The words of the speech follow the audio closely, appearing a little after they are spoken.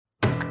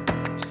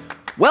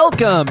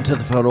Welcome to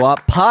the Photo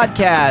Op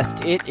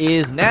Podcast. It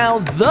is now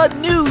the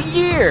new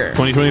year.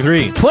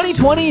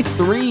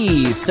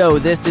 2023. So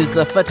this is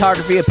the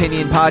Photography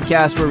Opinion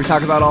Podcast where we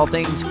talk about all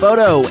things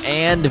photo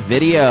and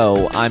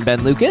video. I'm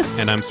Ben Lucas.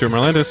 And I'm Stuart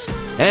Marlandis.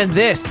 And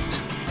this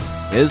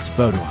is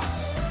Photo Op.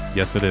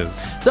 Yes, it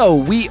is. So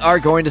we are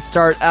going to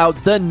start out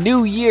the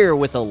new year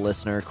with a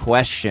listener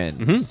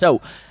question. So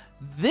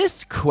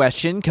this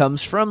question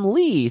comes from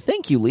Lee.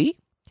 Thank you, Lee.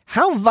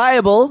 How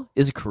viable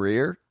is a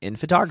career in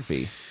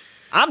photography?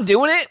 I'm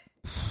doing it.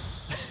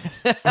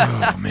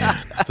 Oh,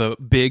 man. That's a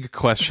big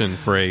question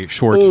for a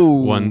short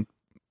one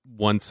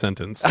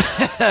sentence.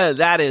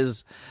 That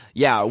is,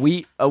 yeah,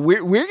 we're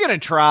going to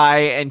try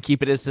and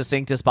keep it as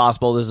succinct as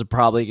possible. This is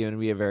probably going to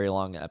be a very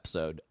long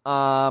episode.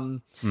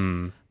 You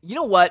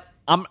know what?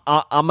 I'm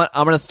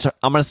going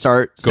to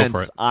start Go since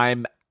for it.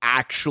 I'm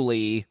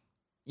actually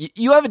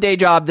you have a day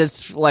job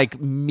that's like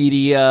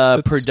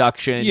media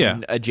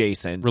production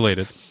adjacent.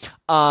 Related.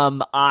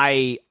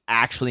 I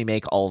actually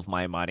make all of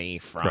my money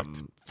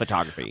from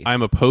photography.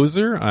 I'm a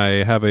poser.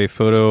 I have a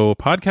photo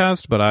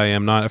podcast, but I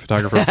am not a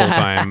photographer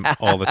full-time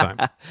all the time.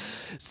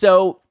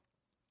 So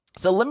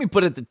let me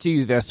put it to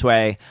you this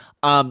way.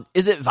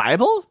 Is it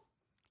viable?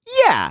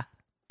 Yeah.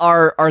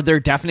 Are there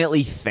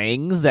definitely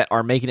things that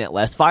are making it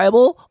less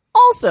viable?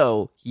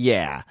 Also,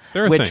 yeah,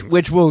 there are things.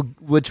 which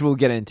we'll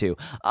get into.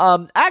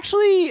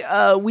 Actually,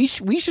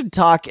 we should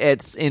talk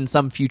in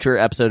some future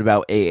episode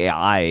about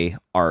AI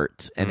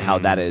art and how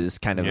that is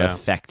kind of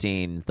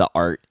affecting the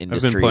art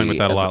industry. I've been playing with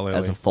that a lot lately.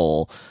 as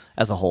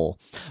a whole.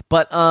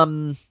 But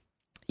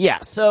yeah.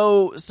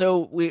 So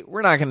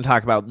we're not going to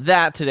talk about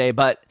that today.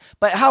 But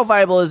how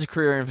viable is a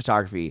career in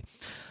photography?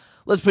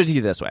 Let's put it to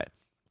you this way.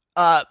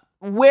 To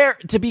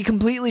be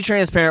completely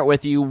transparent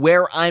with you,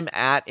 where I'm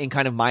at in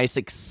kind of my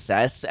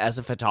success as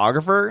a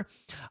photographer,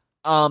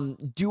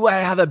 do I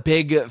have a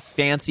big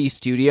fancy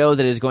studio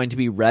that is going to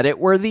be Reddit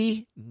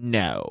worthy?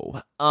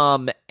 No.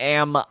 Am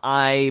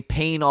I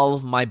paying all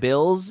of my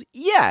bills?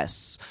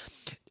 Yes.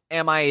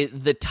 Am I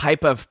the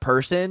type of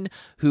person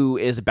who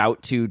is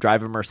about to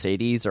drive a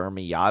Mercedes or a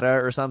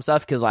Miata or some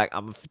stuff? Because like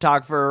I'm a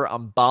photographer,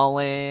 I'm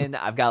balling,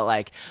 I've got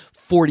like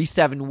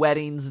 47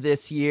 weddings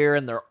this year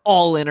and they're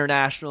all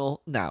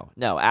international. No,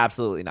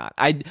 absolutely not.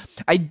 I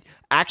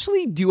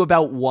actually do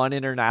about one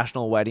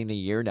international wedding a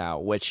year now,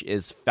 which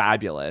is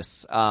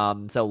fabulous.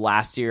 So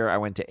last year I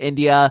went to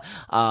India,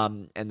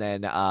 and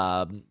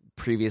then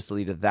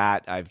previously to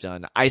that I've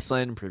done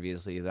Iceland.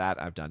 Previously to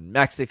that I've done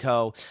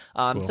Mexico.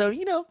 Cool. So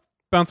you know.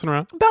 Bouncing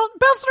around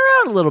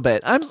A little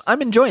bit.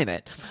 I'm enjoying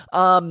it.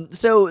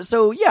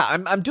 So yeah,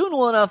 I'm doing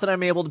well enough that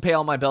I'm able to pay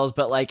all my bills.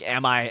 But like,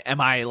 am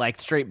I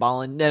like straight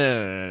balling?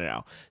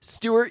 No.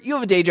 Stuart, you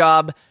have a day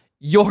job.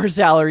 Your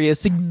salary is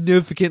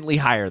significantly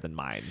higher than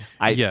mine.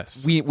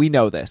 Yes. We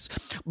know this.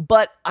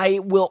 But I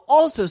will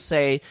also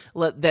say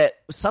that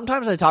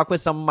sometimes I talk with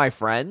some of my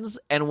friends,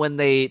 and when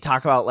they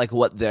talk about like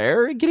what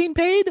they're getting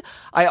paid,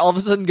 I all of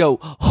a sudden go,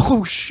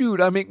 oh shoot,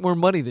 I make more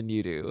money than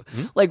you do.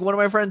 Like one of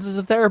my friends is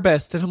a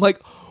therapist, and I'm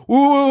like,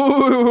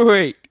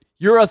 wait,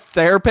 you're a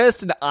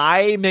therapist and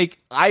I make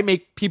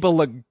people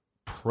look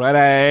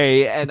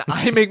pretty and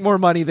I make more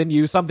money than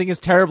you. Something is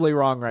terribly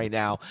wrong right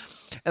now.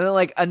 And then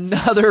like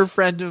another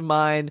friend of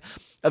mine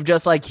of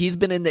just like he's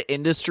been in the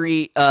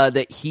industry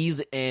that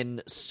he's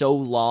in so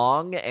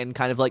long and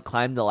kind of like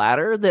climbed the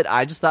ladder that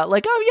I just thought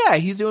like, oh yeah,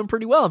 he's doing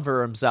pretty well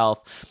for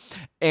himself.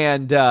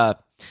 And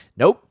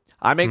nope,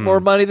 I make more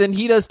money than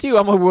he does too.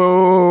 I'm like,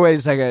 whoa, wait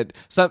a second.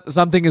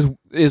 Something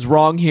is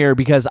wrong here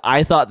because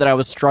I thought that I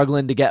was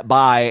struggling to get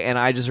by and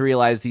I just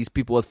realized these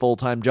people with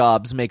full-time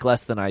jobs make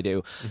less than I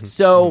do.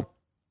 So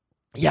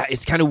yeah,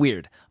 it's kind of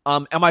weird.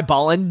 Am I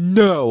balling?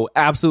 No,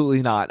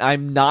 absolutely not.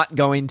 I'm not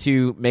going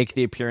to make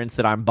the appearance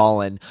that I'm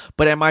balling.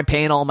 But am I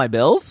paying all my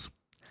bills?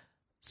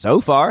 So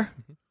far.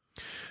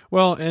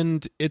 Well,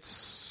 and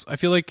I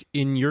feel like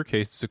in your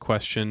case, it's a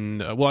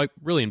question,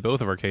 really in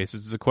both of our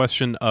cases, it's a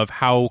question of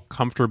how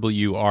comfortable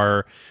you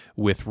are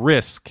with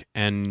risk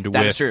and that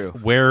with is true.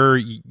 Where,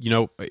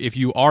 if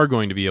you are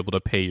going to be able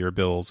to pay your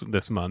bills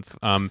this month.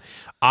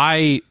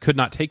 I could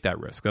not take that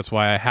risk. That's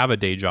why I have a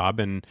day job.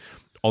 And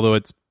although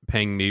it's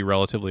paying me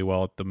relatively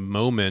well at the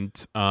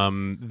moment,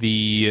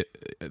 the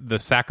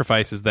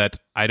sacrifice is that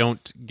I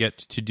don't get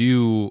to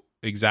do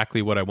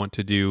exactly what I want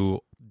to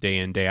do day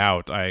in, day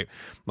out.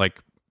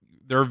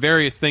 There are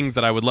various things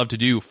that I would love to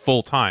do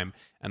full time,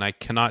 and I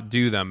cannot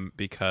do them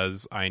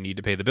because I need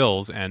to pay the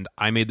bills. And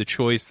I made the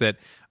choice that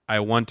I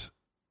want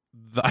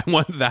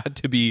that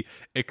to be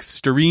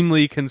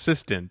extremely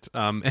consistent.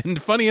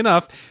 And funny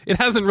enough, it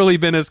hasn't really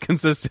been as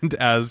consistent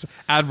as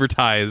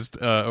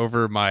advertised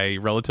over my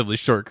relatively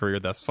short career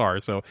thus far.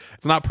 So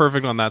it's not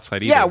perfect on that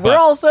side either. Yeah, we're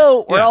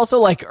also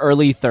like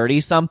early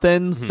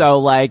 30-somethings. So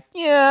like,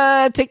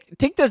 yeah,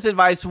 take this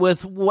advice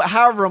with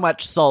however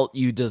much salt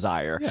you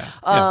desire. Yeah.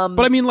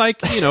 But I mean, like,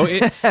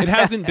 it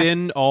hasn't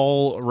been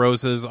all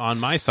roses on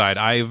my side.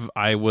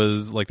 I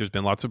was like, there's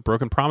been lots of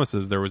broken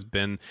promises. There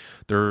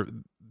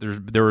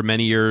were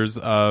many years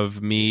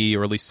of me,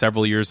 or at least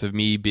several years of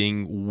me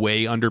being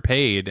way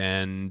underpaid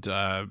and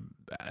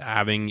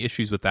having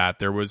issues with that.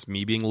 There was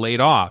me being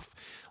laid off.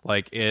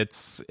 Like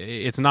it's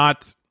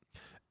not.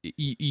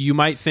 You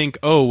might think,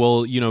 oh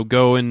well,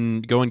 go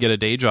and get a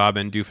day job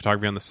and do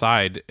photography on the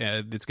side.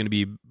 It's going to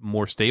be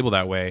more stable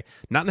that way.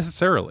 Not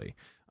necessarily.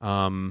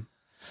 So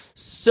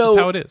that's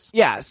how it is.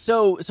 Yeah.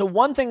 So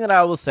one thing that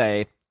I will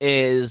say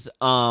is,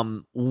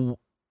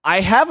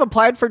 I have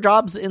applied for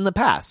jobs in the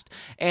past,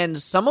 and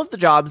some of the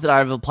jobs that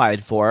I've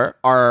applied for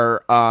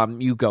are,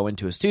 you go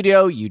into a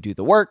studio, you do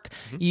the work,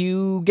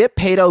 you get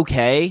paid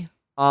okay.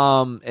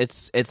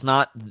 It's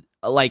not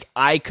like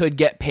I could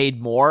get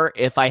paid more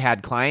if I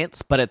had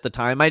clients, but at the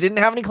time I didn't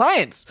have any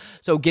clients.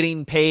 So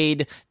getting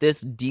paid this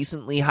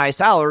decently high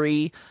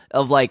salary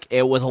of like,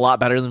 it was a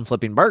lot better than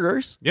flipping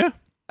burgers. Yeah.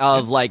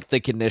 Like the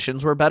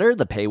conditions were better,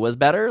 the pay was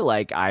better,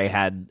 like I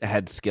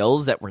had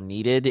skills that were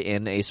needed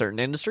in a certain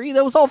industry.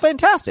 That was all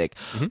fantastic.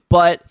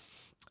 But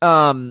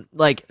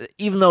like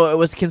even though it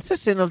was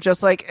consistent of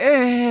just like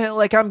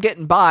like I'm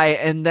getting by,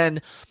 and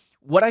then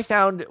what I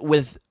found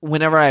with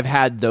whenever I've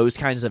had those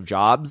kinds of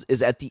jobs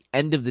is at the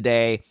end of the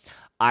day,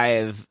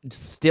 I've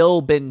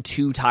still been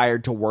too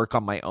tired to work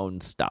on my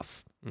own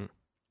stuff.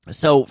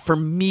 So for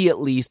me, at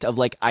least, of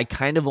like, I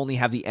kind of only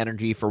have the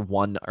energy for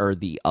one or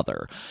the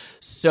other.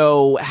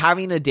 So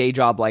having a day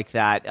job like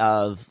that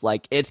of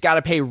like, it's got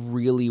to pay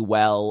really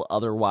well.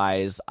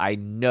 Otherwise, I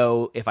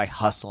know if I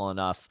hustle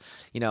enough,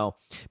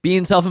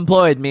 being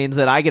self-employed means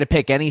that I get to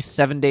pick any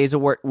 7 days a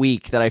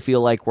week that I feel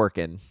like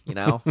working,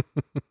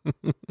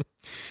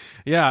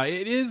 Yeah,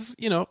 it is,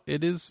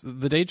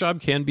 the day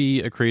job can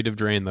be a creative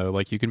drain though.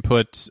 Like you can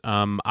put,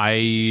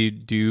 I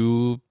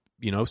do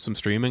some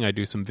streaming, I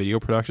do some video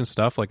production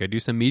stuff, like I do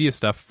some media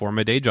stuff for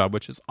my day job,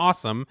 which is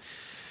awesome.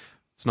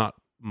 It's not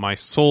my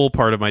sole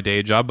part of my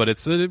day job, but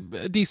it's a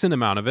decent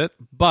amount of it.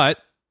 But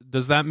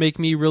does that make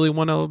me really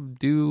want to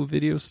do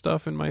video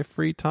stuff in my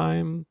free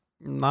time?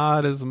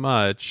 Not as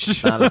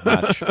much. Not as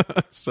much.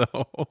 So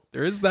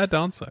there is that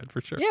downside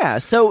for sure. Yeah.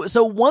 So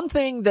one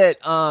thing that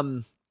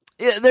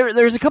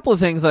there's a couple of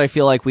things that I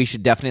feel like we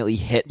should definitely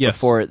hit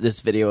before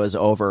this video is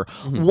over.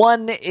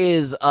 One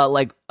is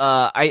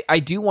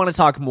I do want to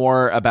talk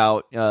more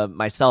about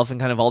myself and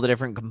kind of all the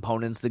different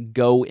components that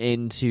go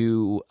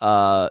into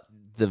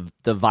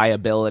the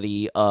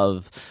viability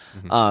of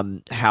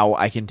how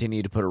I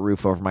continue to put a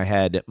roof over my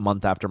head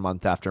month after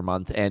month after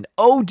month. And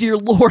oh dear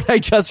Lord, I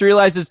just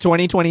realized it's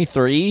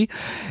 2023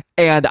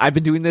 and I've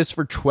been doing this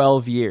for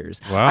 12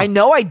 years. Wow. I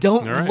know I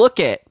don't look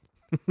it.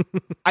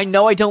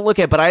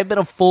 But I've been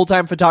a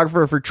full-time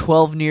photographer for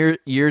 12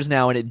 years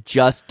now, and it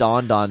just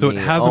dawned on me. So it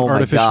hasn't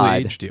artificially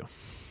aged you.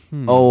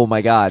 Oh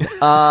my God.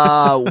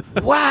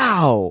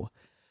 Wow.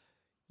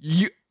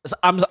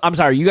 I'm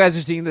sorry. You guys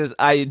are seeing this.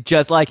 I've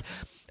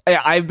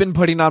been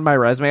putting on my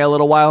resume a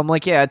little while. I'm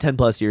like, 10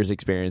 plus years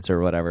experience or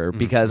whatever,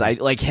 because I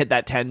like hit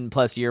that 10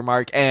 plus year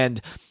mark.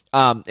 And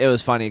it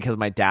was funny because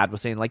my dad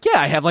was saying like,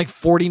 I have like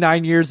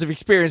 49 years of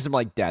experience. I'm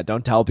like, Dad,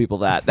 don't tell people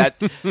that.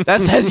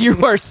 That says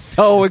you are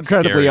so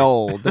incredibly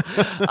old.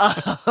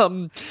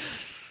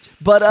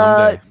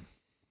 Someday.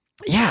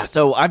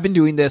 So I've been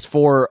doing this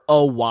for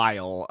a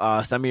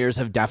while. Some years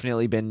have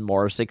definitely been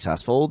more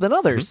successful than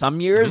others.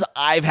 Some years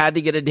I've had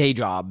to get a day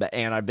job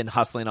and I've been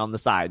hustling on the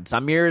side.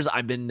 Some years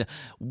I've been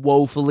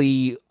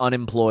woefully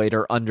unemployed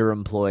or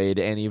underemployed.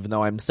 And even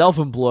though I'm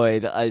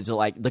self-employed, it's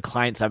like the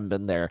clients haven't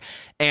been there.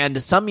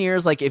 And some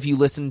years, like if you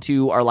listen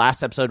to our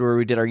last episode where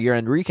we did our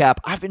year-end recap,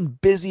 I've been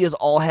busy as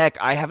all heck.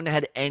 I haven't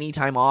had any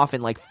time off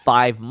in like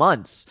 5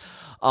 months.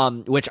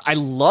 Which I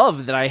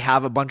love that I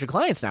have a bunch of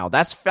clients now.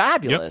 That's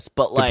fabulous. Yep.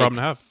 But like, good problem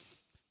to have.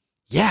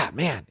 Yeah,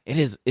 man, it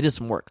is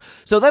some work.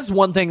 So that's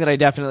one thing that I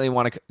definitely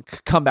want to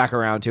come back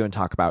around to and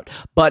talk about.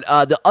 But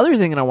the other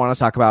thing that I want to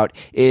talk about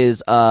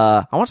is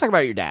I want to talk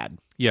about your dad.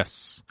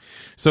 Yes.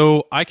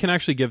 So I can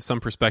actually give some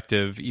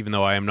perspective, even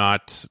though I am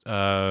not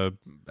at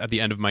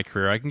the end of my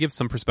career. I can give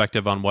some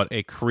perspective on what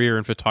a career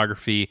in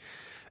photography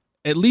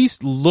at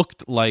least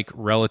looked like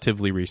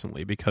relatively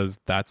recently, because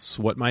that's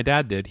what my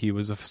dad did. He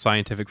was a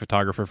scientific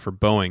photographer for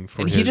Boeing.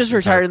 And he just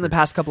retired in the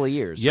past couple of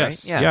years,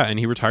 yes, right? Yeah, and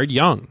he retired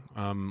young.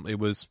 It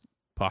was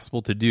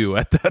possible to do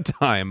at that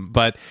time.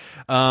 But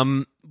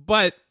that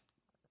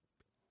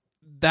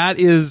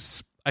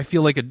is, I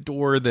feel like, a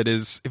door that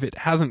is, if it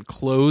hasn't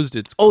closed,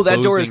 it's that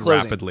door is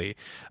closing rapidly.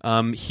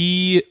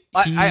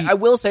 I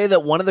will say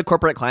that one of the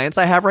corporate clients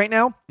I have right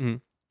now,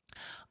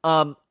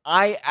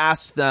 I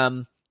asked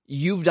them,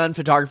 you've done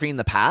photography in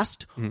the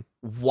past.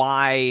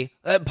 Why?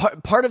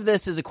 Part of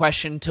this is a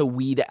question to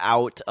weed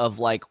out of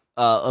like,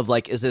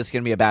 is this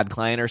going to be a bad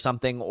client or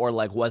something? Or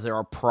like, was there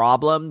a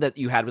problem that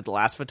you had with the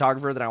last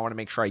photographer that I want to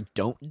make sure I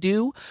don't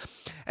do?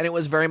 And it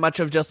was very much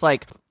of just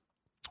like,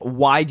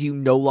 why do you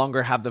no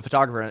longer have the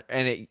photographer?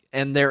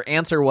 And their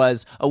answer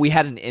was, we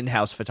had an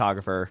in-house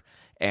photographer,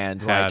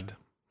 and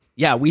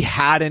we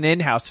had an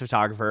in-house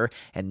photographer,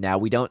 and now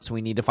we don't, so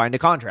we need to find a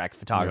contract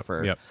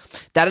photographer. Yep.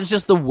 That is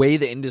just the way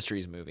the industry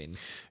is moving.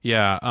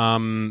 Yeah,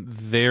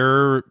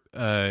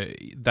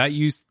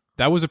 that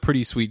was a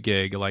pretty sweet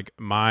gig. Like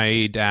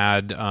my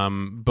dad,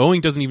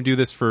 Boeing doesn't even do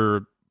this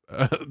for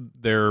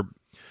their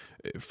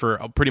for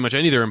pretty much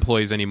any of their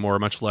employees anymore,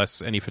 much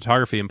less any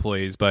photography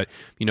employees. But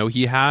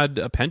he had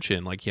a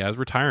pension, like he has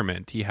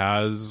retirement, he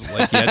had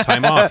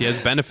time off, he has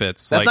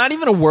benefits. That's not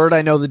even a word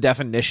I know the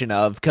definition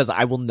of, because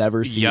I will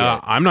never see it.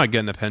 I'm not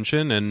getting a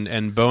pension,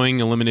 and Boeing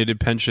eliminated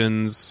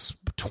pensions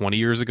 20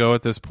 years ago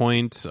at this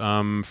point,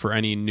 for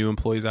any new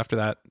employees after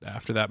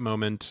that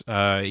moment.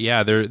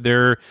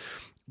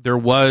 There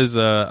was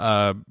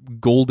a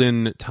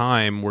golden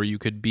time where you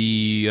could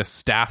be a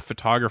staff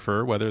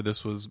photographer, whether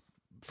this was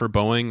for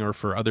Boeing or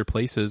for other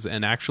places,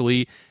 and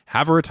actually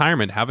have a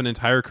retirement, have an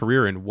entire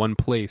career in one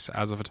place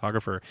as a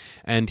photographer.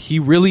 And he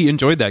really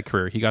enjoyed that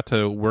career. He got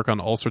to work on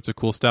all sorts of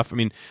cool stuff. I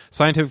mean,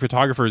 scientific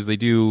photographers, they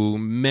do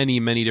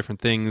many, many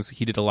different things.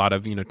 He did a lot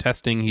of,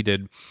 testing. He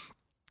did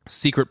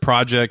secret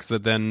projects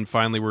that then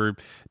finally were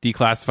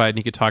declassified and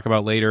he could talk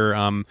about later.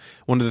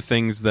 One of the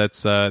things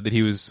that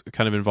he was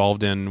kind of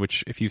involved in,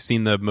 which if you've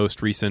seen the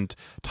most recent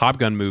Top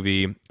Gun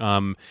movie,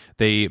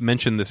 they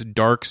mentioned this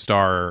Dark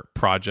Star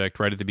project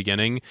right at the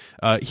beginning.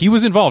 He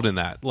was involved in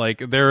that. Like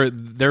there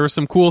were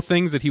some cool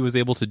things that he was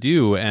able to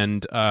do,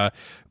 and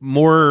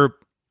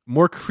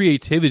more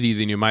creativity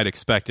than you might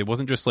expect. It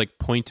wasn't just like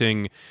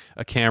pointing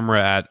a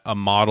camera at a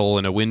model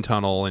in a wind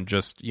tunnel and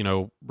just,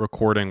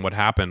 recording what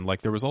happened.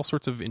 Like there was all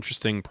sorts of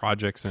interesting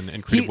projects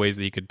and creative ways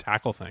that he could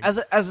tackle things.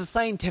 As a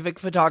scientific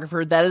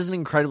photographer, that is an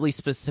incredibly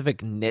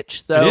specific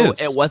niche, though.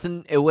 It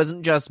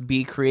wasn't just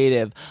be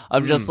creative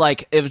of just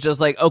like, it was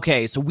just like,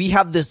 okay, so we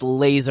have this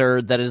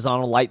laser that is on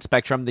a light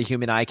spectrum the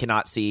human eye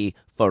cannot see,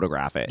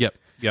 photograph it. Yep.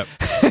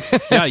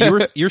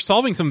 Yeah, you're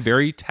solving some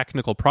very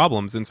technical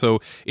problems, and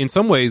so in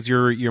some ways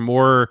you're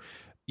more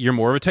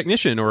of a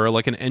technician or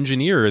like an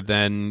engineer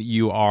than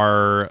you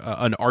are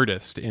an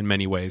artist in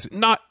many ways.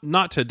 Not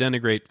to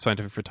denigrate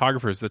scientific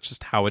photographers, that's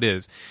just how it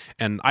is.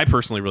 And I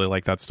personally really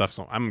like that stuff,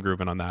 so I'm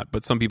grooving on that.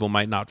 But some people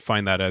might not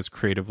find that as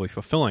creatively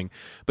fulfilling.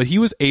 But he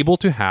was able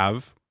to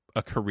have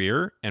a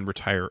career and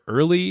retire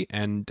early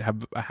and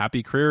have a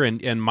happy career,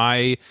 and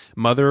my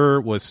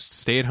mother was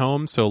stay at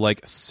home, so like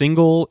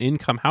single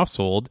income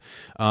household,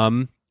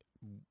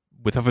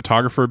 with a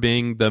photographer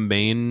being the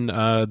main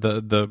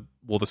the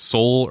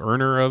sole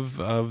earner of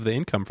the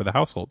income for the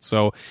household.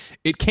 So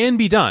it can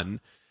be done,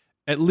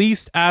 at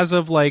least as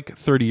of like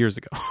 30 years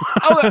ago.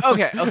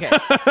 Okay.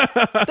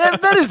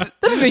 That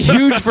is a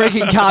huge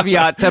freaking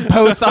caveat to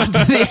post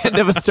onto the end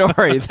of a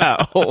story,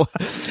 though.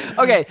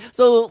 Okay,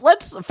 so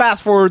let's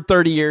fast forward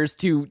 30 years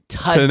to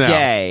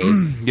today.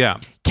 Yeah.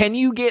 Can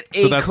you get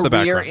a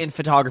career in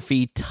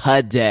photography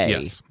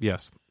today?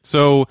 Yes.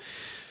 So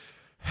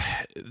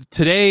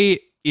today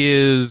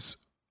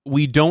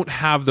we don't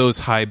have those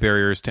high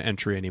barriers to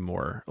entry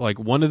anymore. Like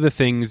one of the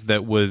things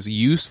that was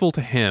useful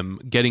to him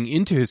getting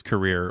into his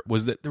career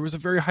was that there was a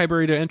very high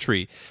barrier to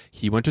entry.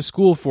 He went to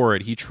school for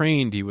it. He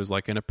trained. He was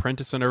like an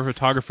apprentice and a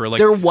photographer. Like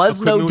there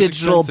was no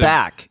digital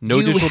back.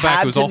 Digital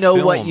back. It was all film. You had to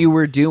know what you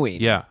were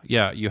doing. Yeah.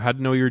 You had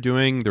to know what you were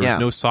doing. There was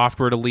no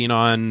software to lean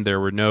on. There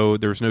was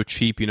no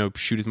cheap,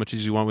 shoot as much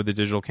as you want with a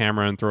digital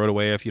camera and throw it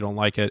away if you don't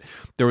like it.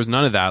 There was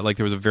none of that. Like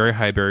there was a very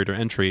high barrier to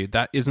entry.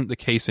 That isn't the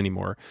case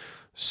anymore.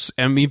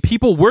 I mean,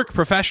 people work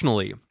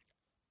professionally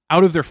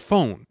out of their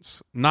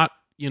phones, not,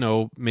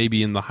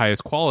 maybe in the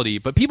highest quality,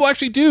 but people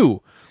actually do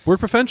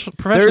work professionally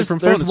from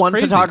phones. There's one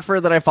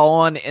photographer that I follow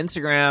on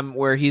Instagram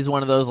where he's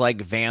one of those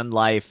like van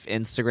life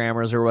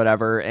Instagrammers or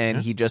whatever, and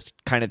he just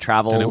kind of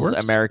travels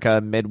America,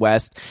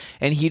 Midwest,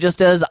 and he just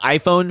does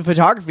iPhone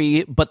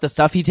photography, but the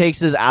stuff he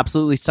takes is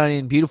absolutely stunning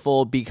and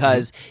beautiful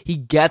because he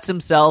gets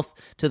himself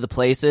to the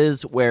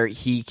places where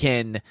he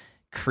can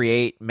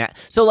create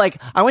so like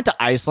I went to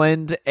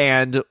Iceland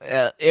and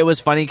it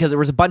was funny because there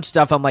was a bunch of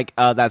stuff I'm like,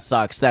 oh, that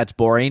sucks, that's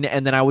boring,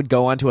 and then I would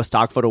go onto a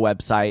stock photo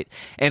website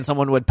and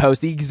someone would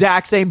post the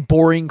exact same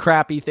boring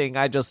crappy thing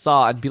I just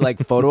saw and be like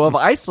photo of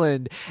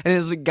Iceland, and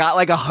it's got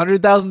like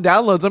 100,000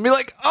 downloads. I'd be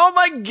like, oh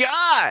my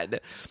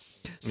god.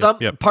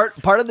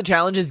 Part of the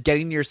challenge is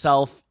getting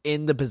yourself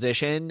in the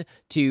position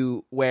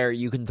to where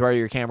you can throw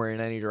your camera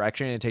in any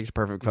direction and it takes a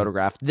perfect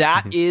photograph.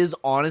 That is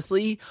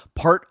honestly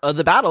part of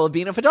the battle of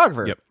being a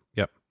photographer. Yep.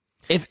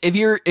 If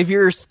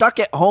you're stuck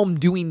at home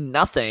doing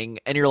nothing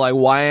and you're like,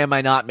 why am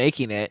I not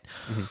making it?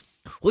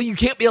 Well, you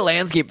can't be a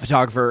landscape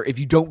photographer if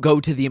you don't go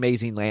to the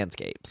amazing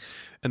landscapes.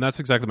 And that's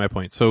exactly my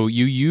point. So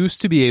you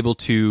used to be able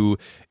to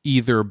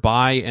either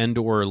buy and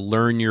or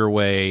learn your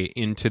way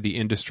into the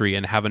industry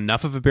and have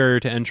enough of a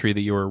barrier to entry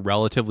that you were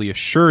relatively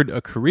assured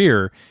a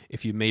career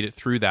if you made it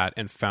through that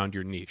and found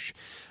your niche.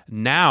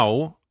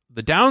 Now,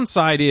 the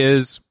downside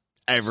is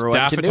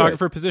staff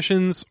photographer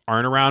positions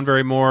aren't around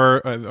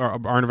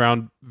aren't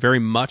around very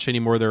much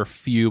anymore. There are a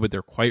few, but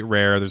they're quite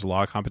rare. There's a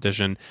lot of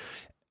competition.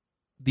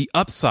 The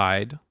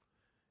upside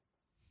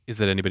is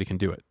that anybody can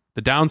do it.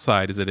 The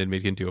downside is that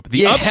anybody can do it. But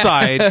the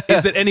upside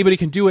is that anybody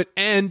can do it,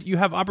 and you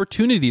have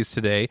opportunities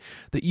today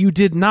that you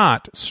did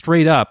not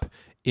straight up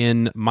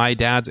in my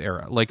dad's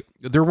era. Like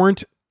there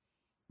weren't,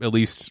 at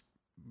least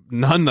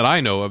none that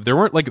I know of, there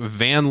weren't like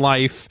van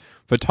life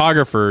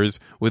photographers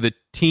with a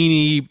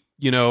teeny,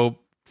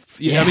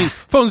 I mean,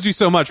 phones do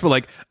so much, but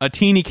like a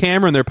teeny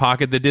camera in their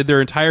pocket that did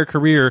their entire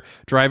career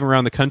driving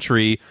around the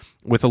country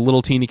with a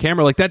little teeny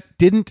camera, like that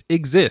didn't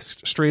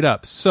exist straight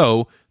up.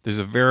 So there's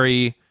a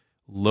very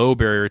low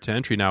barrier to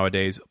entry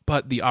nowadays,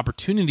 but the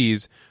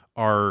opportunities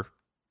are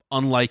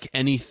unlike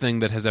anything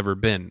that has ever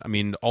been. I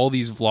mean, all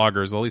these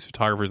vloggers, all these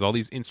photographers, all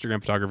these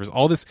Instagram photographers,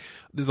 all this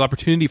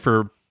opportunity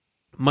for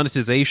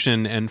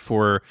monetization and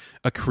for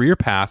a career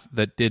path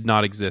that did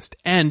not exist.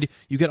 And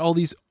you get all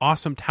these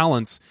awesome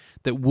talents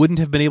that wouldn't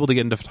have been able to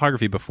get into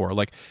photography before.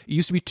 Like, it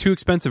used to be too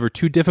expensive or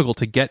too difficult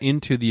to get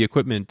into the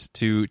equipment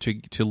to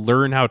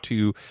learn how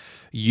to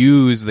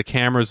use the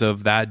cameras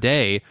of that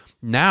day.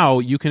 Now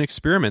you can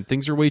experiment.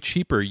 Things are way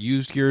cheaper.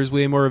 Used gear is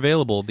way more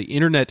available. The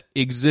internet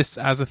exists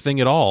as a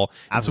thing at all.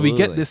 And so we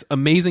get this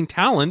amazing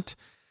talent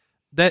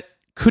that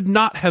could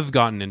not have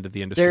gotten into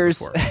the industry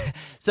before.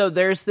 So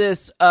there's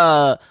this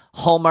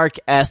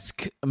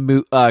Hallmark-esque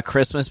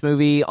Christmas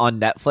movie on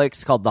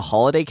Netflix called The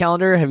Holiday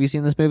Calendar. Have you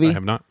seen this movie? I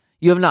have not.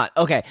 You have not?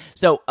 Okay.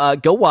 So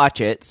go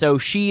watch it. So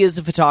she is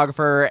a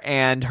photographer,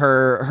 and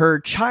her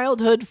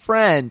childhood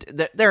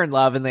friend, they're in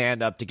love and they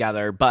end up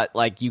together, but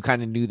like you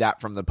kind of knew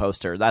that from the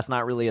poster. That's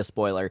not really a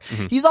spoiler.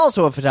 Mm-hmm. He's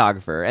also a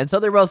photographer. And so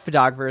they're both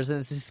photographers, and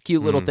it's this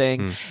cute little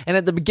thing. And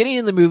at the beginning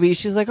of the movie,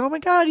 she's like, "Oh my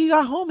God, you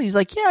got home." And he's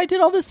like, "Yeah, I did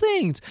all these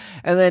things."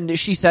 And then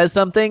she says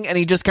something, and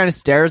he just kind of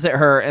stares at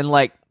her and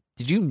like,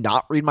 "Did you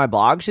not read my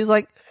blog?" She's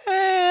like,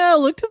 I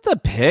looked at the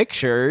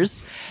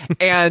pictures.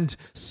 And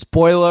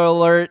spoiler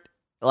alert,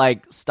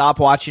 like, stop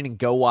watching and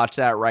go watch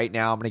that right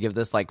now. I'm going to give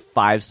this like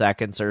 5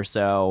 seconds or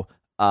so.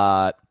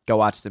 Go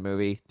watch the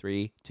movie.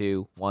 3,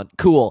 2, 1.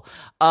 Cool.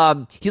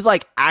 He's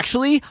like,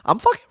 "Actually, I'm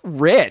fucking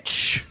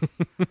rich."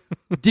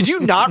 Did you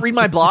not read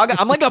my blog?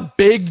 I'm like a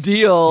big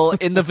deal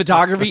in the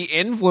photography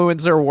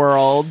influencer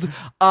world.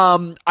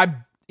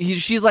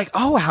 She's like,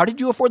 "Oh, how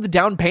did you afford the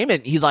down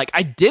payment?" He's like,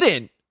 "I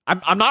didn't.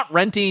 I'm not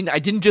renting. I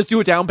didn't just do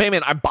a down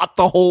payment. I bought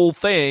the whole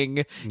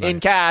thing in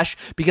cash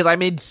because I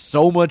made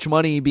so much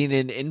money being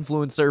an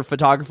influencer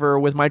photographer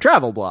with my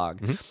travel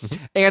blog."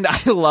 And I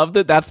love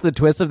that that's the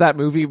twist of that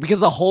movie, because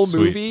the whole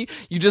movie,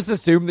 you just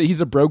assume that he's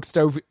a broke,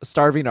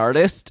 starving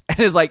artist, and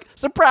is like,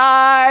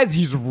 surprise,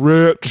 he's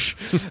rich.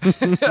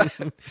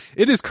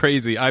 It is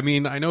crazy. I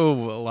mean, I know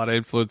a lot of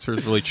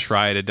influencers really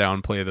try to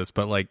downplay this,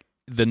 but like,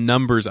 the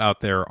numbers out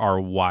there are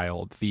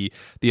wild. The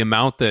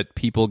amount that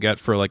people get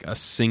for like a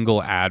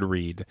single ad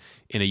read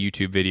in a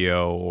YouTube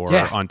video or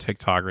on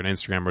TikTok or an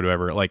Instagram or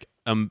whatever, like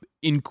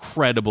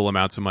incredible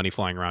amounts of money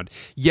flying around.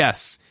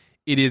 Yes,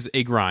 it is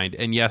a grind,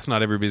 and yes,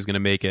 not everybody's going to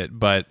make it,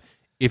 but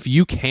if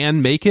you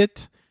can make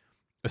it,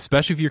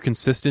 especially if you're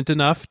consistent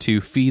enough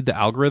to feed the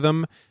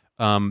algorithm,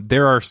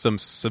 there are some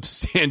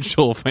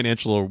substantial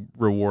financial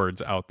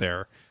rewards out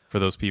there for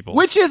those people.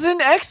 Which is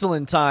an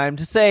excellent time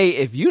to say,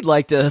 if you'd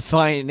like to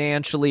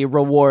financially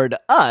reward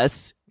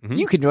us,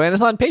 you can join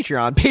us on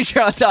Patreon.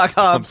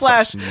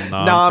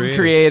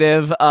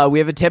 Patreon.com/nomcreative. We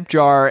have a tip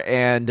jar,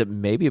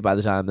 and maybe by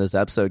the time this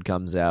episode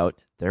comes out,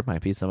 there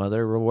might be some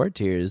other reward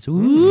tiers.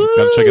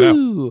 Gotta check it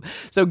out.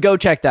 So go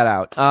check that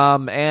out.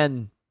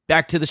 And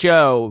back to the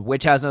show,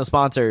 which has no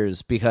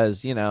sponsors,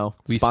 because, you know,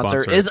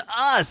 sponsor is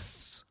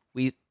us.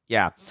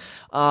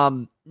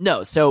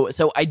 No,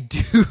 so I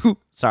do,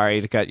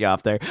 sorry to cut you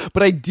off there,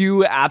 but I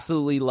do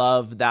absolutely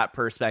love that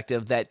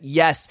perspective that,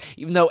 yes,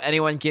 even though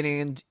anyone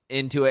getting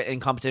into it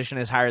and competition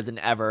is higher than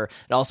ever,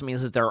 it also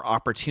means that there are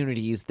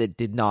opportunities that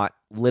did not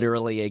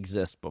literally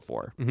exist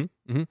before.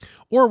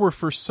 Or were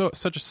for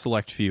such a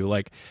select few.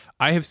 Like,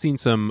 I have seen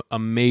some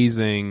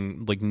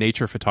amazing like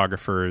nature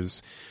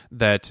photographers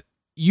that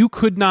you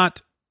could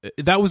not,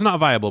 that was not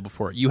viable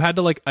before. You had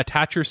to like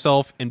attach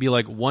yourself and be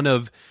like one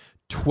of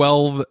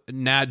 12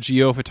 Nat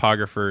Geo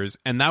photographers,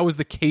 and that was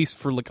the case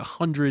for like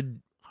 100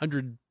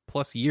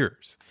 plus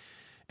years.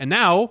 And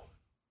now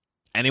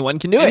anyone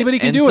can do it. Anybody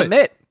can do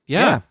submit. it.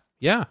 Yeah.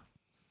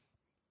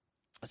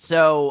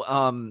 So,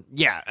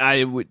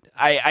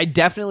 I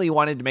definitely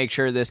wanted to make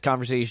sure this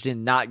conversation did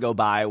not go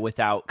by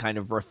without kind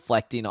of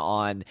reflecting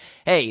on,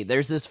 hey,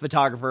 there's this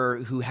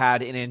photographer who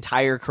had an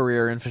entire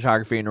career in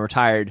photography and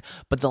retired,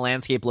 but the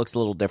landscape looks a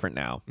little different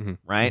now,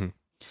 right?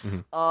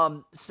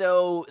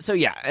 So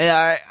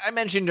yeah, I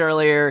mentioned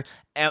earlier,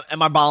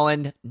 am I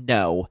balling?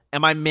 No.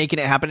 Am I making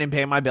it happen and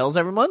paying my bills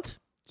every month?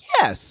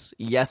 Yes,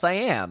 I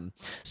am.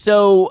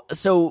 So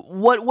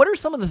what are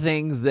some of the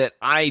things that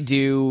I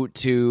do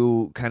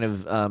to kind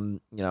of,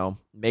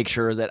 make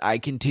sure that I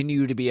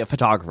continue to be a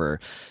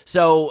photographer?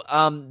 So,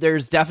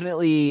 there's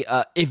definitely,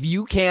 if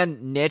you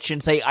can niche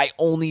and say, I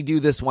only do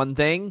this one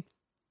thing,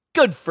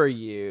 good for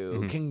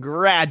you.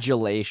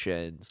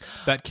 Congratulations.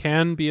 That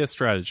can be a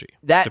strategy.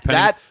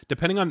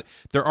 Depending on,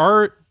 there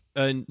are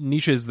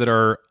niches that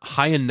are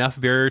high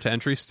enough barrier to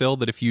entry still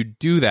that if you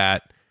do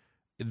that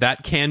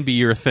can be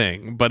your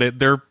thing, but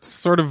they're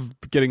sort of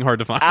getting hard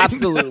to find.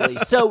 Absolutely.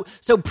 So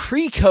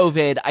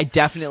pre-COVID, I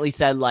definitely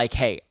said like,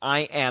 hey, I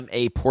am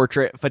a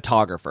portrait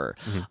photographer.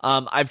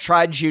 I've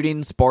tried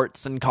shooting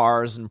sports and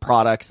cars and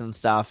products and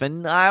stuff,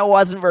 and I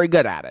wasn't very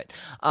good at it.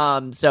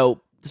 So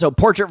So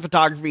portrait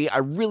photography, I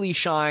really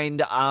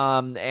shined,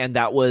 and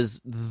that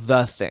was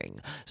the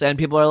thing. So and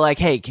people are like,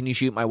 hey, can you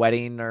shoot my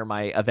wedding or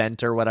my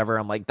event or whatever?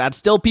 I'm like, that's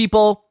still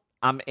people.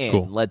 I'm in.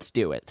 Cool. Let's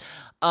do it.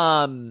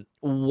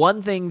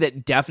 One thing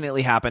that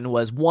definitely happened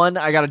was, one,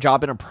 I got a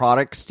job in a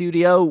product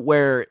studio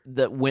where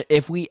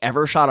if we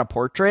ever shot a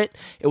portrait,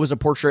 it was a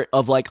portrait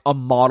of like a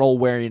model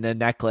wearing a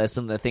necklace,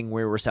 and the thing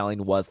we were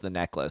selling was the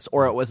necklace,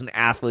 or it was an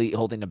athlete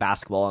holding a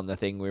basketball, and the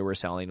thing we were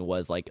selling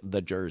was like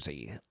the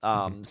jersey.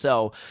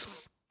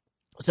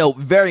 So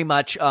very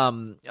much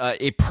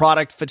a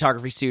product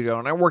photography studio,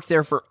 and I worked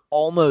there for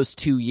almost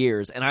 2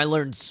 years, and I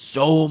learned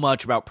so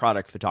much about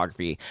product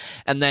photography.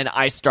 And then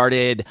I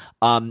started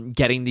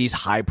getting these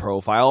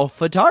high-profile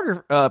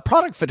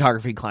product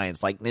photography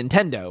clients like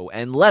Nintendo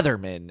and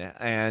Leatherman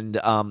and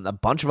a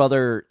bunch of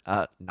other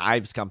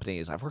knives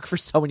companies. I've worked for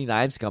so many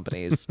knives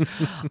companies,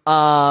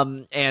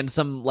 and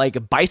some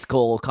like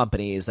bicycle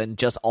companies, and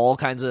just all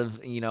kinds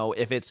of,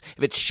 if it's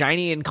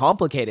shiny and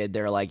complicated,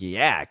 they're like,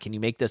 yeah, can you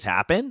make this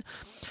happen?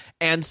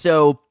 And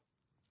so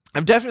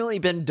I've definitely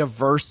been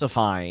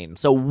diversifying.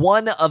 So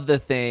one of the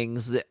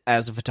things that,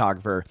 as a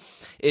photographer,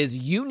 is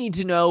you need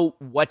to know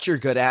what you're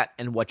good at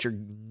and what you're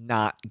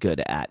not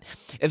good at.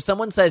 If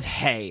someone says,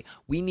 hey,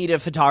 we need a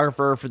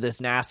photographer for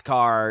this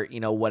NASCAR,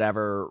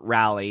 whatever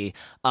rally,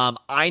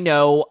 I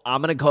know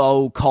I'm going to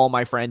go call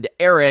my friend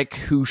Eric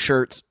who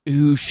shoots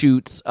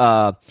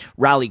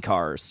rally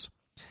cars,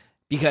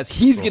 because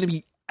he's going to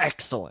be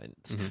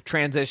excellent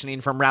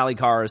transitioning from rally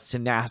cars to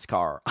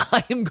NASCAR.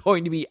 I am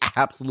going to be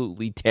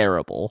absolutely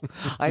terrible.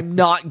 I'm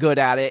not good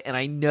at it, and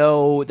I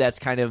know that's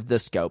kind of the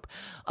scope.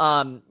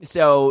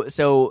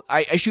 So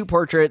I shoot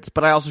portraits,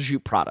 but I also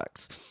shoot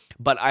products.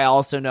 But I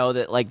also know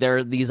that like there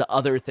are these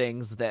other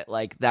things that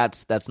like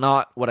that's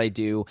not what I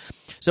do.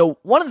 So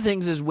one of the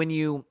things is when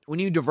you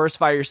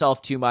diversify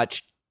yourself too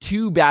much,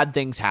 two bad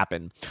things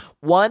happen.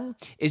 One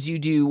is you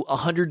do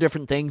 100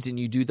 different things and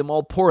you do them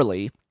all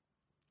poorly,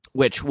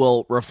 which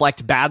will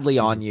reflect badly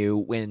on you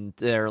when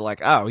they're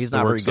like, oh, he's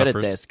not very good at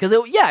this. Because,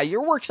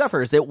 your work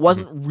suffers. It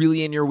wasn't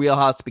really in your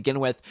wheelhouse to begin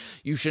with.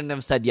 You shouldn't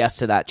have said yes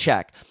to that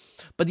check.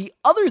 But the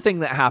other thing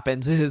that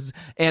happens is,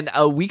 and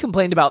we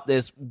complained about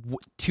this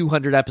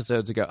 100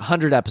 episodes ago,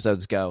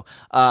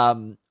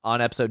 on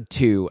episode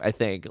 2, I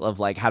think, of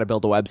like how to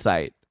build a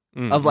website.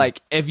 Of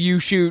like, if you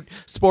shoot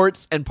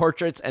sports and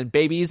portraits and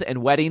babies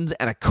and weddings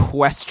and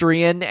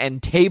equestrian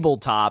and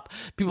tabletop,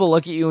 people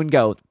look at you and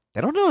go, they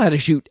don't know how to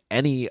shoot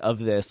any of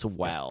this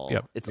well.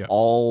 It's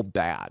all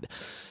bad.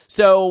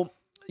 So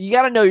you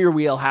got to know your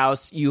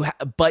wheelhouse.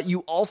 But you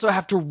also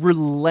have to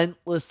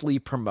relentlessly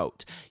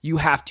promote. You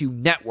have to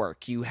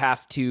network. You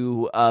have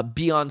to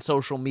be on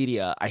social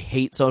media. I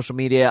hate social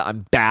media.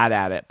 I'm bad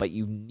at it, but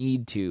you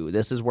need to.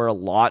 This is where a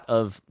lot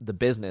of the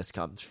business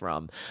comes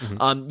from.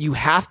 You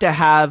have to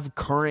have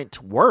current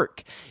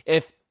work.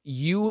 If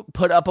you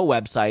put up a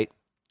website,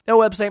 that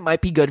website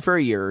might be good for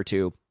a year or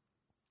two.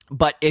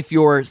 But if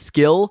your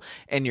skill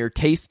and your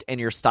taste and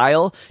your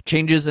style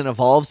changes and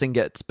evolves and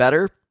gets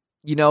better,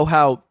 you know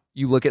how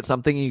you look at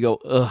something and you go,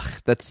 ugh,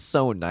 that's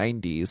so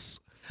 90s.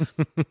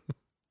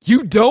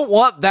 You don't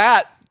want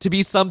that to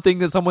be something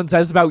that someone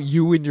says about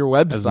you in your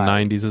website. As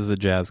 90s as a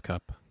jazz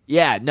cup.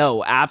 Yeah,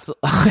 no,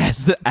 absolutely.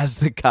 as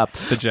the cup,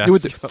 the jazz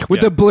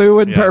with the blue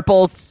and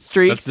purple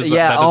streaks.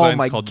 Oh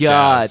my god,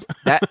 jazz.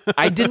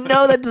 I didn't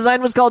know that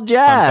design was called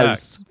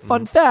jazz.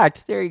 Fun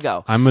fact. There you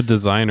go. I'm a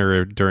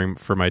designer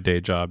for my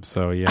day job,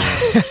 so yeah,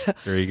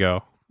 there you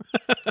go.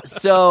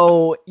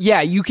 So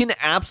yeah, you can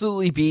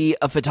absolutely be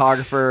a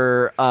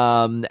photographer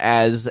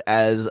as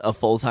a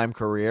full-time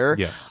career.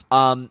 Yes.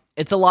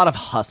 It's a lot of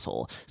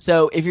hustle.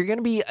 So if you're going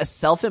to be a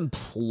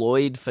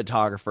self-employed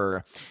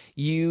photographer,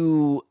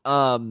 you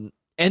and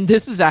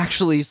this is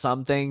actually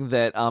something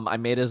that I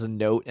made as a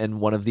note in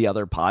one of the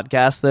other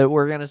podcasts that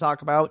we're going to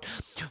talk about,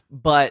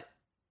 but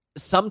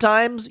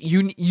sometimes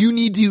you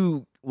need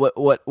to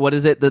what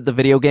is it that the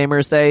video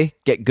gamers say?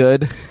 Get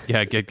good.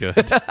 Yeah, get good.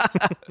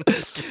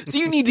 So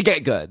you need to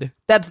get good.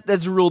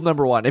 That's rule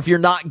number 1. If you're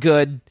not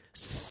good,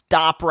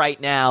 stop right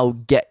now,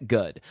 get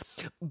good.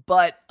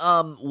 But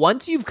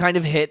once you've kind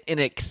of hit an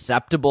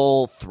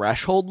acceptable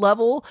threshold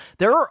level,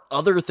 there are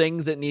other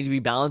things that need to be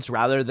balanced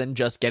rather than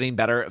just getting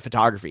better at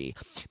photography.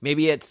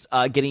 Maybe it's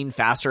getting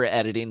faster at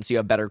editing so you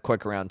have better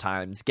quick around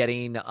times,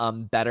 getting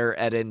better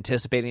at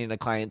anticipating a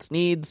client's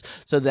needs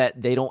so that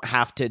they don't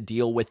have to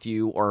deal with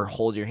you or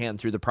hold your hand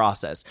through the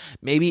process.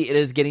 Maybe it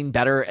is getting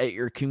better at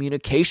your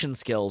communication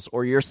skills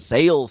or your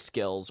sales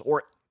skills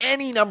or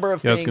any number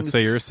of things. I was going to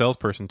say, you're a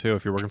salesperson too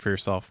if you're working for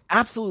yourself.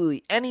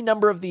 Absolutely. Any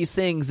number of these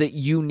things that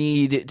you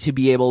need to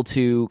be able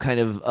to kind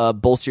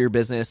of bolster your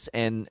business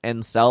and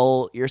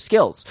sell your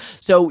skills.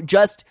 So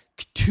just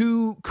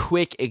 2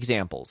 quick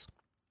examples.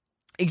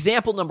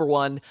 Example number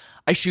 1,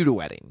 I shoot a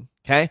wedding,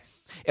 okay?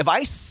 If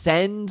I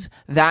send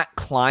that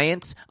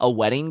client a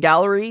wedding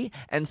gallery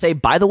and say,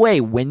 by the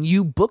way, when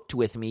you booked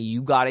with me,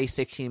 you got a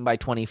 16 by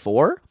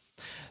 24,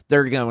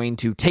 they're going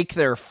to take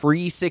their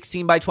free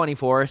 16 by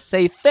 24,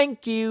 say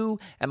thank you,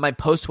 and my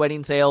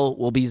post-wedding sale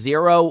will be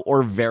 0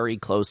 or very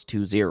close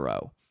to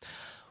 0.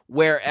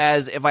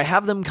 Whereas if I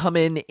have them come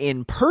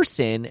in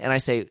person and I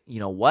say, you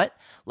know what,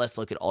 let's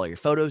look at all your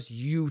photos.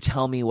 You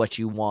tell me what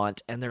you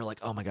want. And they're like,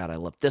 oh my God, I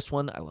love this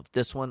one. I love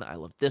this one. I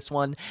love this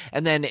one.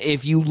 And then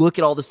if you look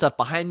at all the stuff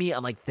behind me,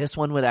 I'm like, this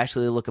one would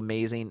actually look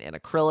amazing in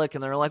acrylic.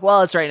 And they're like,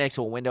 well, it's right next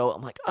to a window.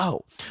 I'm like,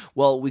 oh,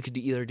 well, we could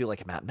either do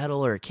like a matte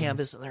metal or a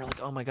canvas. And they're like,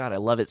 oh my God, I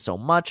love it so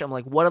much. I'm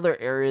like, what other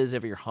areas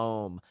of your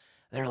home?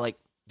 And they're like,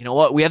 you know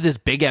what? We have this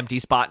big empty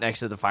spot next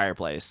to the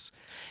fireplace.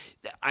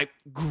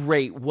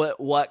 Great.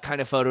 What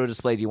kind of photo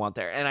display do you want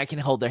there? And I can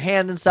hold their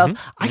hand and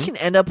stuff. I can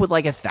end up with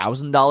like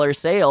 $1,000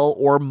 sale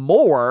or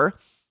more.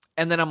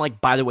 And then I'm like,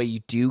 by the way,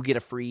 you do get a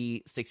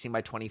free 16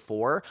 by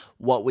 24.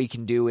 What we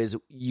can do is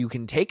you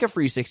can take a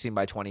free 16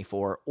 by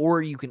 24,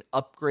 or you can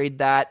upgrade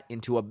that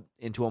into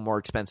a more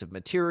expensive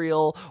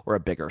material or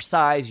a bigger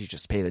size. You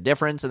just pay the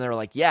difference. And they're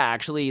like, yeah,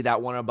 actually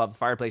that one above the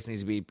fireplace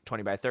needs to be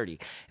 20 by 30.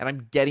 And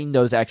I'm getting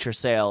those extra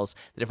sales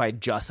that if I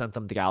just sent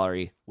them to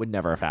gallery would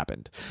never have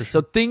happened. Sure.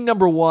 So thing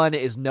number one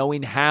is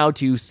knowing how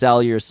to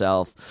sell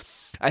yourself.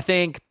 I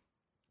think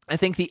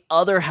the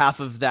other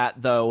half of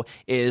that, though,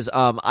 is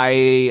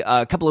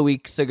a couple of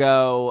weeks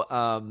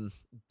ago,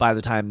 by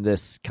the time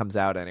this comes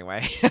out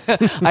anyway,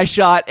 I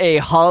shot a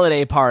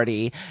holiday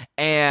party,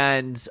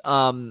 and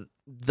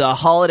the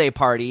holiday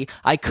party,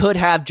 I could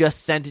have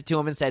just sent it to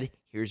him and said,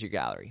 here's your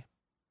gallery.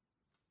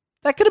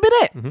 That could have been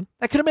it. Mm-hmm.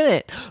 That could have been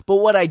it. But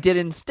what I did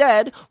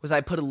instead was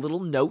I put a little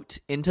note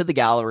into the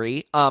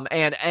gallery.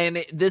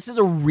 And this is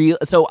a real.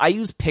 So I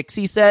use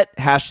Pixieset,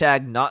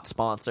 # not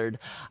sponsored.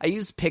 I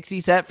use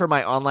Pixieset for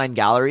my online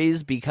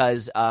galleries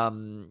because a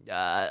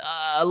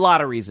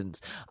lot of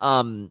reasons.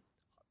 But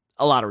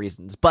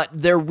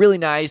they're really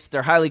nice.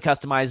 They're highly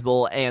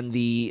customizable, and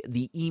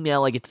the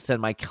email I get to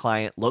send my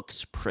client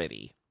looks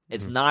pretty.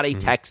 It's not a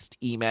text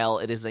email.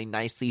 It is a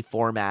nicely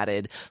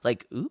formatted,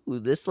 like, ooh,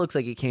 this looks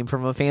like it came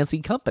from a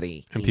fancy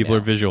company. And email. people are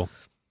visual.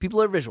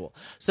 People are visual.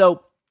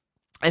 So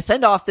I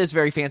send off this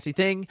very fancy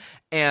thing,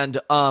 and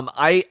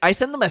I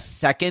send them a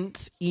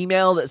second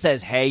email that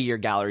says, hey, your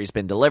gallery's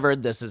been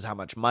delivered. This is how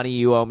much money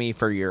you owe me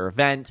for your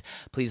event.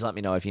 Please let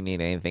me know if you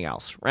need anything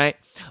else, right?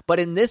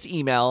 But in this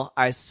email,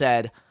 I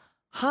said,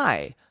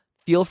 hi.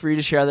 Feel free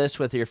to share this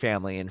with your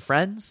family and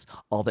friends.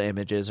 All the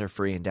images are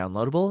free and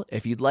downloadable.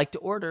 If you'd like to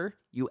order,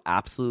 you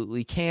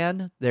absolutely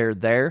can. They're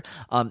there.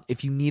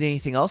 If you need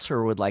anything else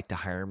or would like to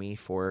hire me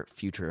for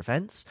future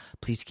events,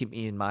 please keep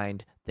me in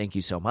mind. Thank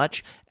you so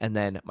much. And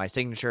then my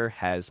signature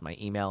has my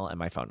email and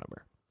my phone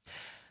number.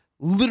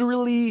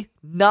 Literally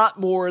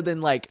not more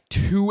than like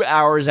 2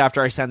 hours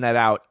after I send that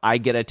out, I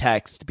get a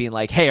text being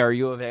like, hey, are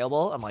you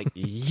available? I'm like,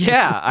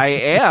 yeah, I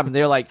am.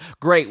 They're like,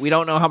 great. We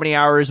don't know how many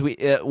hours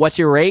what's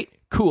your rate?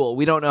 Cool.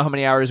 We don't know how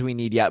many hours we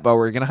need yet, but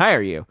we're going to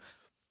hire you.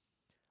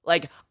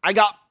 Like I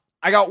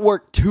got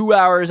work 2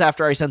 hours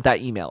after I sent that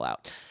email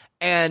out.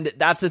 And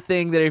that's the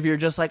thing that if you're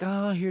just like,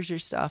 oh, here's your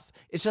stuff,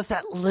 it's just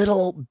that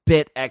little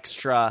bit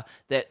extra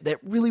that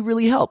really,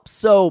 really helps.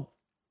 So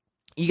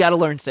you got to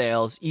learn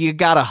sales. You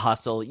got to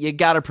hustle. You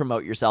got to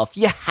promote yourself.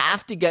 You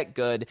have to get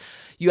good.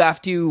 You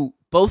have to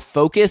both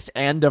focus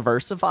and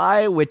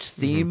diversify, which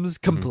seems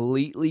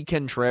completely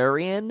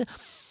contrarian.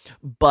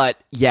 But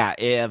yeah,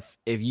 if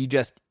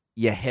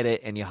you hit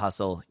it and you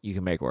hustle, you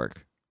can make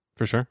work.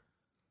 For sure.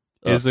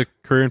 Is a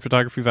career in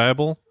photography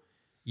viable?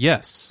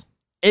 Yes.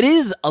 It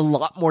is a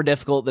lot more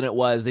difficult than it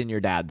was in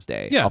your dad's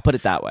day. Yeah. I'll put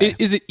it that way.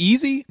 Is it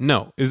easy?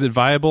 No. Is it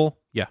viable?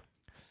 Yeah.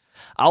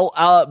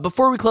 I'll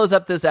before we close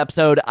up this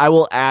episode, I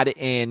will add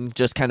in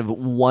just kind of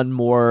one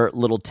more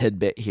little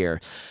tidbit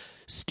here.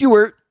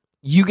 Stuart,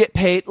 you get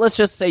paid. Let's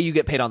just say you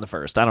get paid on the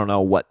 1st. I don't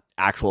know what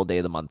actual day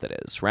of the month it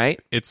is,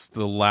 right? It's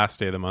the last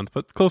day of the month,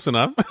 but close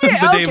enough.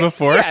 Yeah, day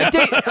before. Yeah,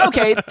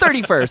 okay,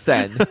 31st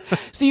then.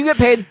 So you get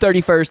paid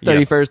 31st, 31st,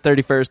 Yes.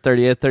 31st,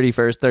 30th,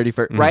 31st,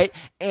 31st, right?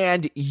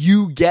 And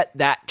you get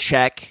that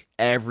check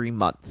every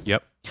month.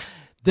 Yep.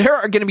 There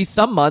are going to be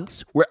some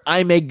months where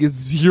I make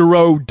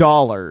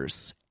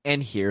 $0.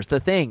 And here's the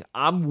thing.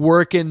 I'm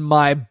working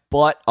my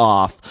butt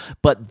off,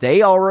 but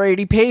they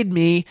already paid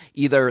me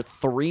either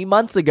 3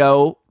 months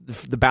ago,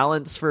 the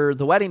balance for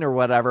the wedding or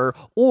whatever,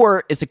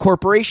 or it's a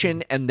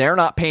corporation and they're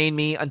not paying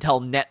me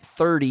until net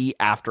 30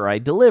 after I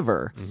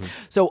deliver.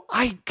 So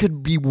I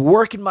could be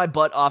working my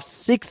butt off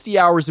 60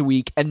 hours a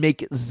week and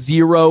make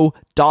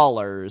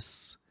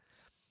 $0.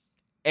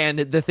 And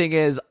the thing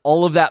is,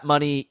 all of that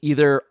money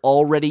either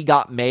already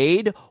got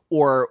made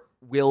or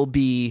will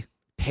be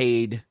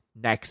paid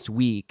next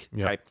week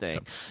type thing.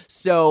 Yep.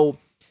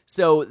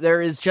 So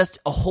there is just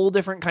a whole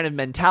different kind of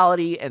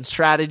mentality and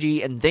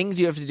strategy and things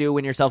you have to do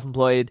when you're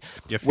self-employed.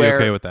 You have to be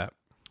okay with that.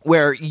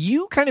 Where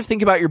you kind of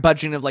think about your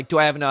budgeting of like, do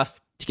I have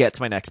enough to get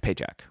to my next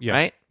paycheck? Yeah.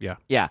 Right?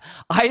 Yeah.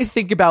 I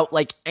think about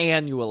like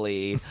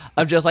annually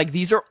of just like,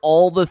 these are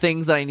all the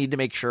things that I need to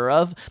make sure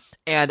of.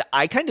 And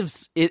I kind of,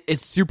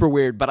 it's super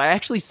weird, but I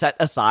actually set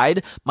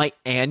aside my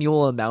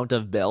annual amount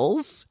of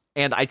bills.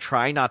 and I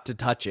try not to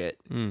touch it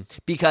That's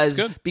because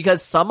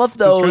good. some of Good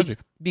those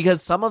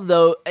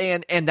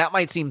strategy. and that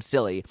might seem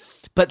silly,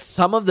 but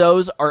some of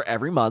those are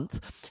every month.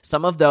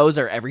 Some of those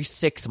are every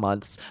 6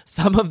 months.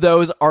 Some of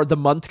those are the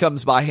month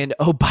comes by and,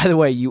 oh, by the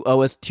way, you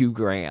owe us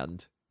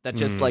 $2,000. That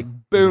just like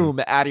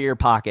boom out of your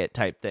pocket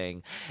type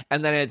thing.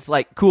 And then it's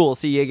like, cool,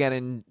 see you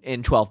again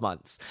in 12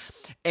 months.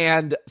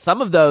 And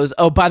some of those,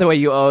 oh, by the way,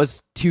 you owe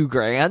us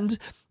 $2,000.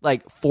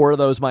 Like 4 of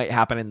those might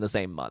happen in the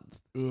same month.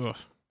 Ugh.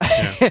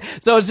 Yeah.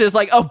 So it's just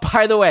like, oh,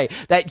 by the way,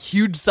 that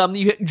huge sum that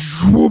you hit,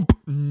 droop,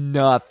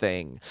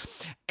 nothing.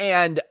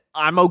 And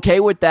I'm okay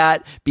with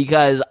that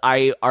because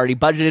I already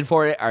budgeted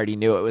for it. I already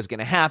knew it was going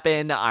to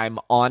happen. I'm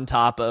on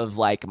top of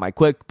like my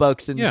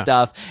QuickBooks and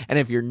stuff. And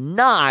if you're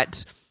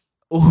not,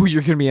 oh,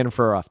 you're going to be in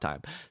for a rough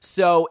time.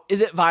 So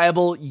is it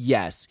viable?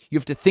 Yes. You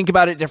have to think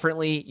about it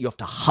differently. You have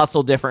to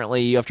hustle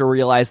differently. You have to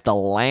realize the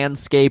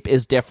landscape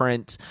is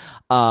different.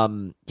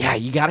 Yeah,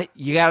 you got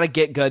to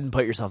get good and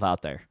put yourself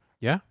out there.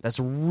 Yeah. That's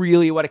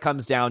really what it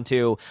comes down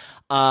to.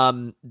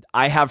 I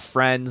have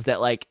friends that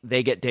like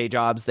they get day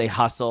jobs, they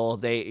hustle,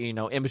 they,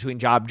 in between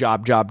job.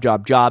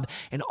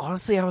 And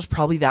honestly, I was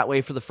probably that way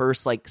for the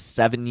first like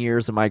 7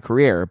 years of my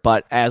career.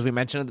 But as we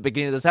mentioned at the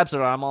beginning of this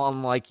episode, I'm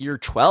on like year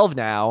 12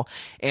 now,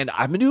 and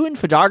I've been doing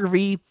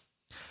photography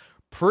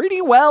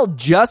pretty well,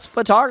 just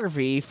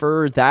photography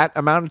for that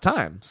amount of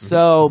time.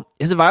 So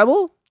is it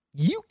viable?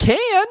 You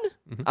can.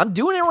 I'm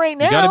doing it right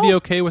now. You got to be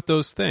okay with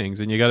those things,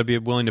 and you got to be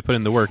willing to put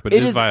in the work, but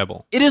it is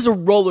viable. It is a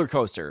roller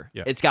coaster.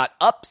 Yeah. It's got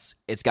ups,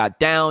 it's got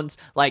downs.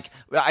 Like,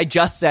 I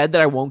just said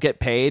that I won't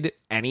get paid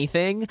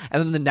anything,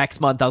 and then the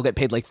next month I'll get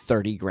paid like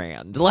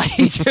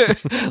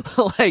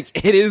 $30,000.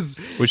 Like it is.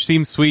 Which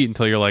seems sweet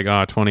until you're like,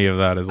 20 of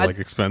that is like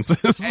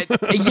expenses.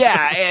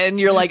 Yeah, and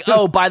you're like,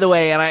 oh, by the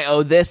way, and I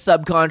owe this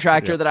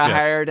subcontractor that I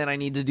hired, and I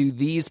need to do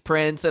these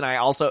prints, and I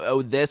also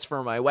owe this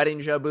for my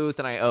wedding show booth,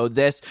 and I owe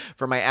this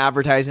for my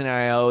advertising, and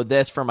I owe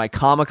this for my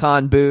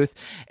Comic-Con booth.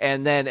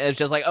 And then it's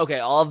just like, okay,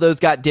 all of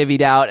those got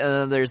divvied out, and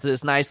then there's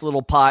this nice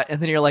little pot,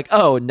 and then you're like,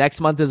 oh,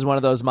 next month is one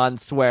of those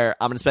months where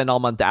I'm going to spend all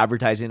month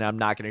advertising and I'm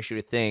not going to shoot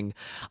a thing.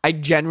 I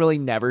generally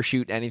never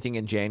shoot anything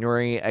in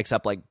January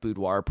except like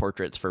boudoir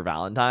portraits for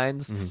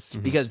Valentine's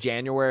because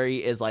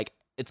January is like,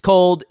 it's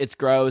cold, it's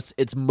gross,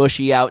 it's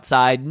mushy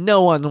outside,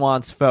 no one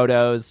wants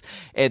photos.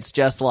 It's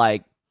just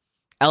like,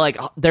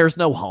 there's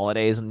no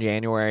holidays in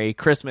January.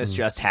 Christmas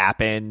just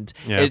happened.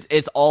 Yeah.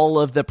 It's all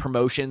of the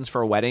promotions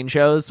for wedding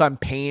shows. So I'm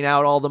paying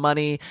out all the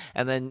money.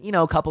 And then,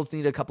 couples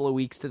need a couple of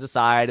weeks to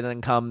decide. And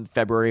then come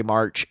February,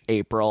 March,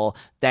 April,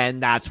 then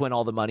that's when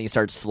all the money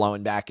starts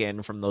flowing back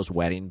in from those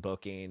wedding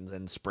bookings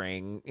and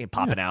spring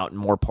popping out and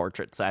more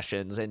portrait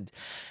sessions. And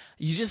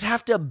you just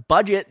have to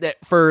budget that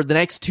for the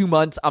next 2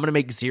 months, I'm going to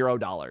make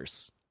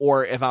 $0.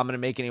 Or if I'm going to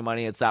make any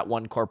money, it's that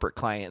one corporate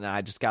client. And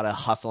I just got to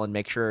hustle and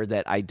make sure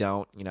that I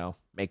don't,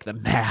 make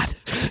them mad.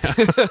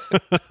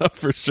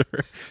 For sure.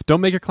 Don't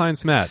make your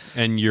clients mad,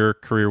 and your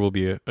career will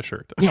be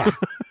assured. Yeah.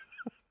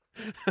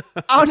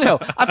 Oh, no.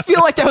 I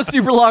feel like that was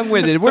super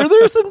long-winded. Were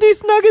there some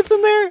decent nuggets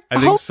in there? I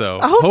think so.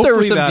 I hope there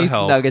were Hopefully some that decent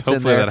helped. nuggets in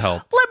Hopefully there. that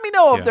helped. Let me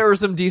know if there were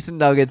some decent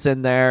nuggets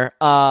in there.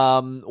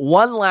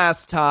 One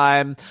last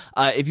time,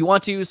 if you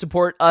want to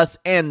support us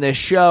and this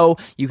show,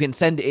 you can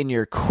send in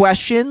your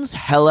questions,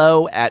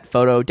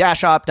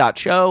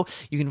 hello@photo-op.show.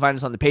 You can find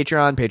us on the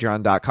Patreon,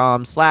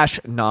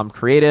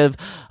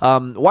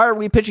 patreon.com/nomcreative. Why are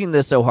we pitching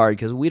this so hard?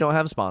 Because we don't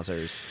have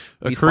sponsors.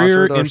 A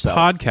career in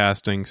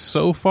podcasting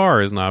so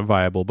far is not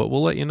viable, but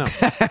we'll let you know.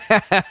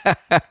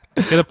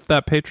 Hit up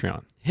that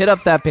Patreon. Hit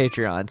up that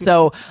Patreon.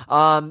 So,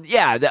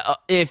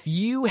 if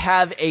you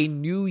have a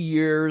New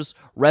Year's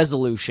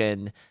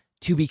resolution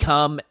to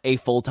become a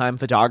full-time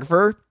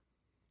photographer,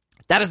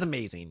 that is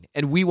amazing.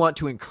 And we want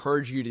to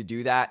encourage you to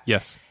do that.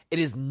 Yes. It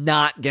is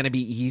not going to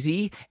be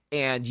easy,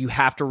 and you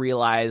have to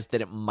realize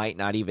that it might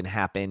not even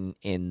happen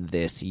in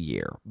this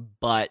year.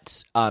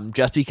 But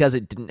just because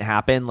it didn't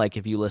happen, like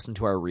if you listen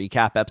to our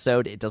recap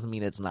episode, it doesn't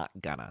mean it's not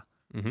gonna.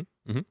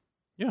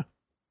 Yeah.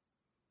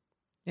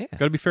 Yeah. Got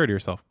to be fair to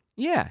yourself.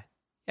 Yeah.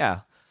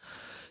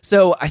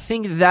 So I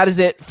think that is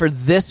it for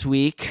this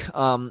week.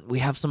 We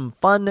have some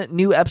fun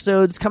new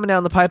episodes coming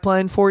down the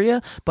pipeline for you.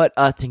 But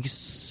thank you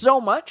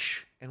so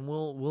much, and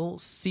we'll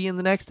see you in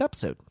the next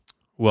episode.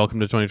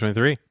 Welcome to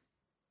 2023.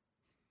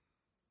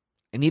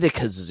 I need a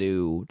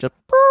kazoo. Just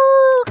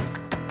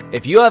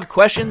if you have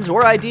questions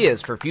or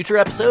ideas for future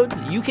episodes,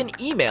 you can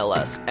email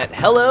us at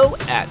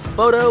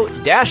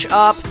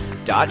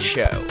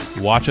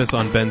hello@photo-op.show. Watch us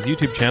on Ben's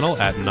YouTube channel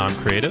at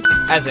NomCreative.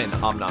 As in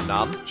Om Nom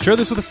Nom. Share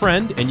this with a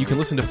friend, and you can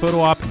listen to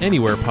Photo Op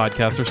anywhere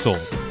podcasts are sold.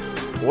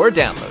 Or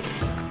download it.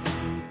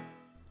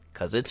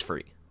 'Cause it's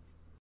free.